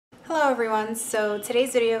Hello everyone, so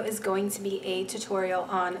today's video is going to be a tutorial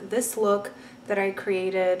on this look that I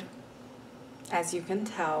created, as you can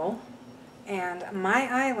tell, and my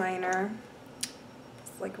eyeliner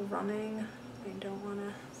is like running. I don't want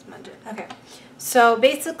to smudge it. Okay, so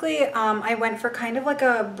basically I went for kind of like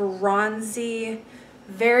a bronzy,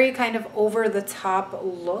 very kind of over the top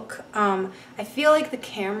look. I feel like the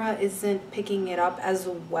camera isn't picking it up as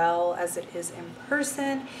well as it is in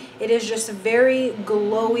person. It is just very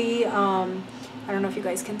glowy. I don't know if you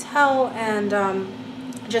guys can tell, and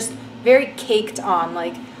just very caked on.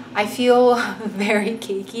 Like, I feel very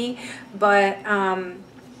cakey, but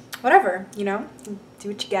whatever, you know, do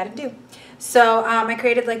what you gotta do. So I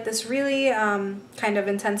created like this really kind of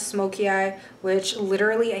intense smoky eye, which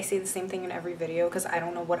literally I say the same thing in every video because I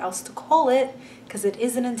don't know what else to call it, because it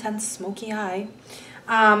is an intense smoky eye.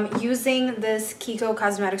 Using this KIKO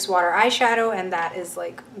Cosmetics water eyeshadow, and that is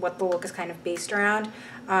like what the look is kind of based around.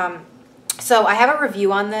 So I have a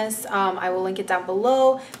review on this. I will link it down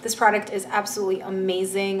below. This product is absolutely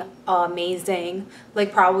amazing,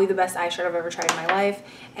 like probably the best eyeshadow I've ever tried in my life.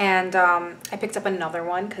 And I picked up another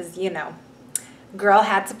one because, you know, girl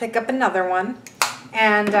had to pick up another one.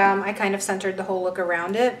 And I kind of centered the whole look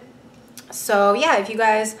around it. So yeah, if you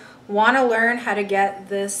guys want to learn how to get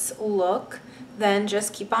this look, then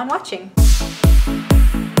just keep on watching.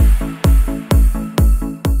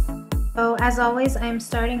 So as always, I'm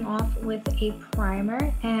starting off with a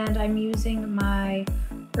primer, and I'm using my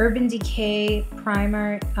Urban Decay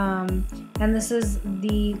primer, and this is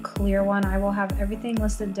the clear one. I will have everything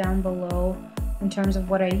listed down below in terms of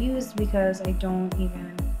what I used because I don't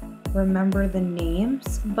even remember the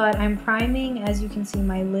names. But I'm priming, as you can see,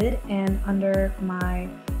 my lid and under my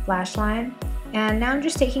lash line. And now I'm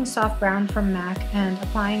just taking soft brown from MAC and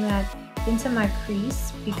applying that into my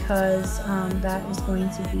crease because that is going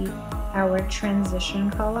to be our transition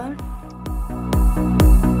color.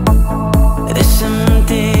 There's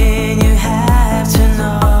something you have to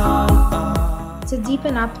know. To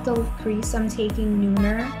deepen up the crease, I'm taking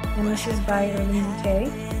Nooner, and this is by Urban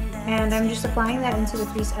Decay, and I'm just applying that into the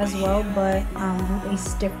crease as well, but with a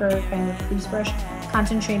stiffer kind of crease brush,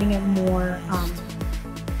 concentrating it more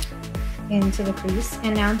into the crease.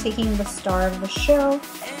 And now I'm taking the star of the show,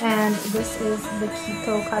 and this is the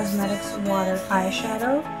KIKO Cosmetics water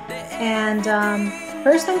eyeshadow. And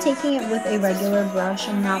first I'm taking it with a regular brush.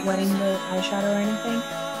 I'm not wetting the eyeshadow or anything,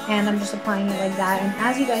 and I'm just applying it like that. And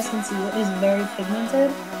as you guys can see, it is very pigmented.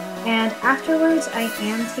 And afterwards I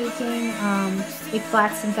am taking a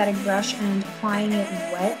flat synthetic brush and applying it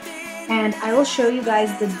wet, and I will show you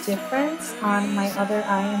guys the difference on my other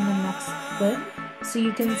eye in the next clip, so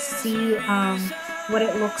you can see what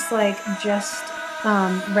it looks like just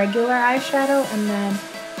regular eyeshadow, and then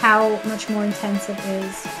how much more intense it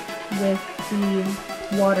is with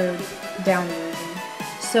the watered down version.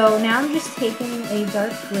 So now I'm just taking a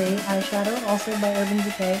dark gray eyeshadow, also by Urban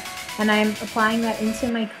Decay, and I'm applying that into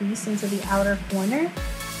my crease, into the outer corner.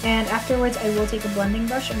 And afterwards I will take a blending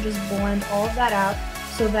brush and just blend all of that out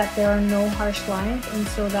so that there are no harsh lines, and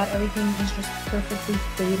so that everything is just perfectly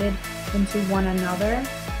faded into one another.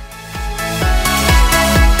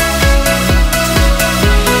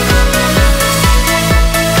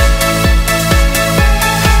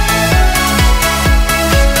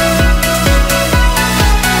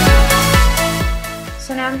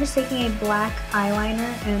 So now I'm just taking a black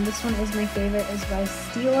eyeliner, and this one is my favorite. It's by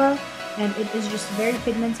Stila, and it is just very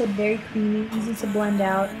pigmented, very creamy, easy to blend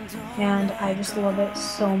out, and I just love it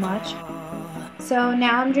so much. So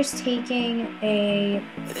now I'm just taking a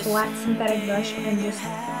flat synthetic brush and just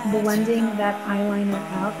blending that eyeliner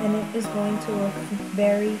out, and it is going to look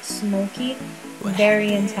very smoky,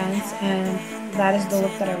 very intense, and that is the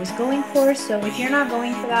look that I was going for. So if you're not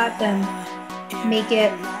going for that, then make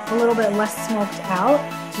it a little bit less smoked out.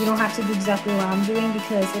 You don't have to do exactly what I'm doing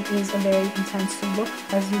because it is a very intense look,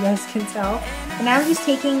 as you guys can tell. And now I'm just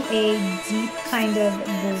taking a deep kind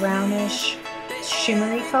of brownish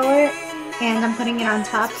shimmery color, and I'm putting it on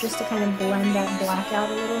top just to kind of blend that black out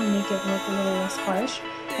a little and make it look a little less harsh.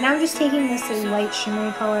 And I'm just taking this light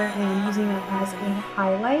shimmery color and using it as a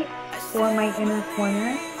highlight for my inner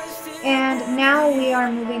corner. And now we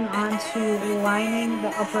are moving on to lining the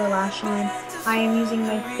upper lash line. I am using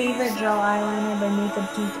my favorite gel eyeliner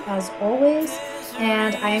by Geek as always,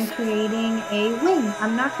 and I am creating a wing.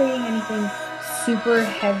 I'm not creating anything super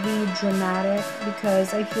heavy, dramatic,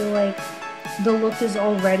 because I feel like the look is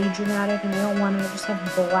already dramatic and I don't want to just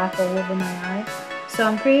have black all over my eye. So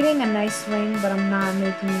I'm creating a nice wing, but I'm not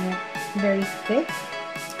making it very thick.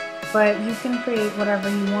 But you can create whatever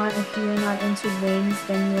you want. If you're not into wings,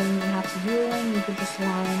 then you don't even have to do a wing. You could just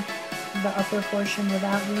line the upper portion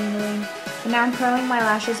without doing the ring. And now I'm curling my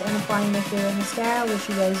lashes and applying my favorite mascara, which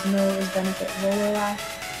you guys know is Benefit Roller Lash.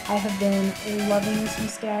 I have been loving this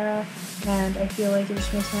mascara, and I feel like it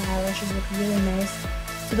just makes my eyelashes look really nice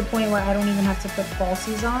to the point where I don't even have to put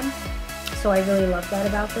falsies on. So I really love that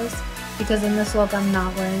about this, because in this look I'm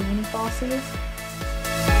not wearing any falsies.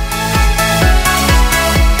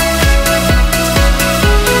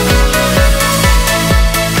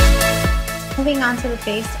 Moving on to the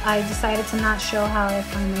face, I decided to not show how I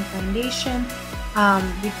apply my foundation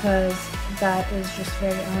because that is just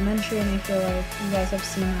very elementary, and I feel like you guys have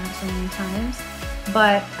seen that so many times.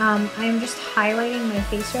 But I'm just highlighting my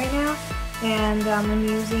face right now, and I'm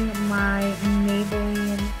using my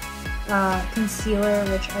Maybelline concealer,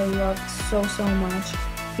 which I love so much.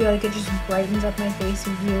 I feel like it just brightens up my face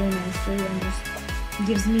really nicely and just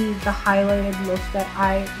gives me the highlighted look that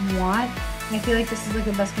I want. I feel like this is like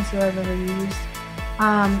the best concealer I've ever used.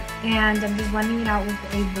 And I'm just blending it out with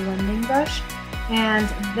a blending brush. And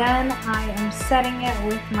then I am setting it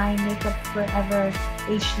with my Makeup Forever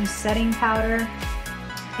HD setting powder.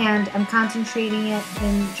 And I'm concentrating it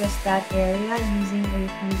in just that area using a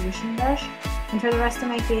foundation brush. And for the rest of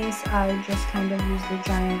my face, I just kind of use the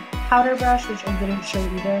giant powder brush, which I didn't show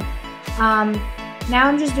either. Now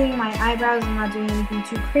I'm just doing my eyebrows. I'm not doing anything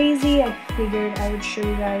too crazy. I figured I would show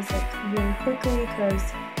you guys like really quickly because,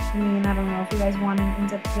 I mean, I don't know, if you guys want an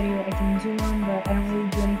in-depth video, I can do one, but I don't really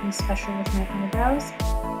do anything special with my eyebrows.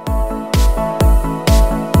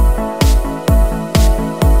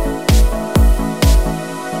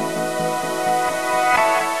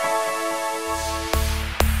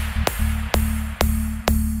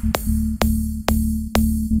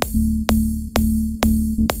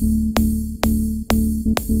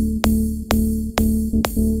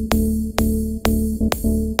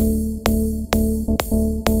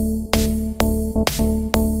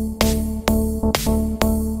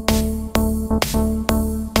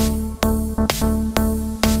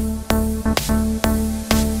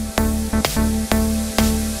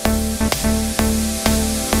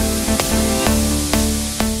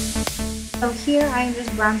 So here I am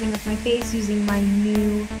just bronzing up my face using my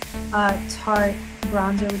new Tarte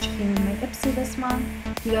bronzer, which came in my Ipsy this month.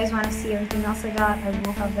 If you guys want to see everything else I got, I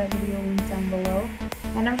will have that video linked down below.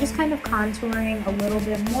 And I'm just kind of contouring a little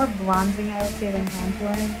bit, more bronzing I would say than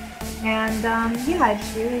contouring. And yeah, I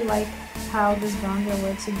just really like how this bronzer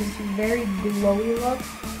works. It gives you a very glowy look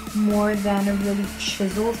more than a really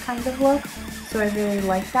chiseled kind of look. So I really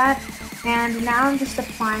like that. And now I'm just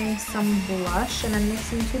applying some blush, and I'm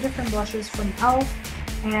mixing two different blushes from e.l.f.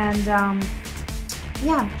 And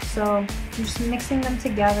yeah, so I'm just mixing them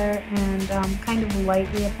together and kind of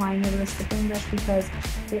lightly applying it with a stippling brush because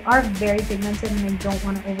they are very pigmented and I don't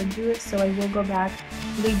want to overdo it. So I will go back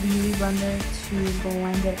with a beauty blender to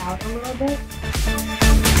blend it out a little bit.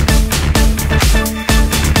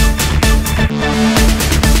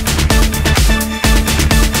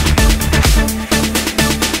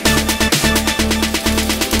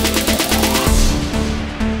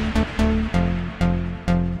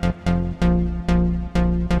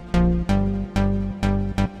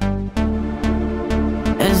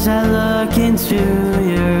 As I look into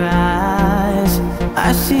your eyes,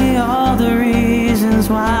 I see all the reasons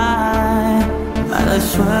why my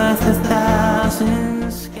life's worth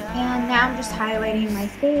 1,000 skies. And now I'm just highlighting my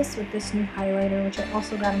face with this new highlighter, which I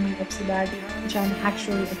also got in my Ipsy bag, which I'm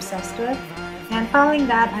actually obsessed with. And following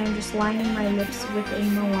that, I'm just lining my lips with a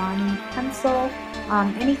Milani pencil.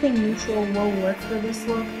 Anything neutral will work for this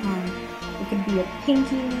look. It could be a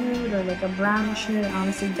pinky nude or like a brownish nude. It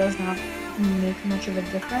honestly does not make much of a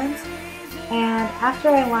difference. And after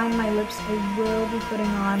I line my lips, I will be putting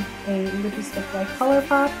on a lippy stick by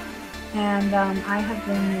ColourPop, and I have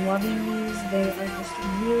been loving these. They are just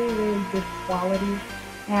really good quality,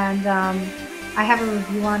 and I have a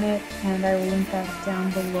review on it, and I will link that down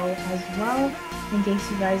below as well in case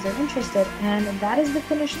you guys are interested. And that is the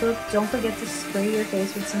finished look. Don't forget to spray your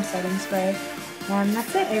face with some setting spray. And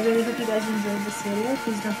that's it. I really hope you guys enjoyed this video.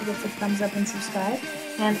 Please don't forget to thumbs up and subscribe.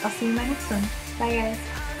 And I'll see you in my next one. Bye guys.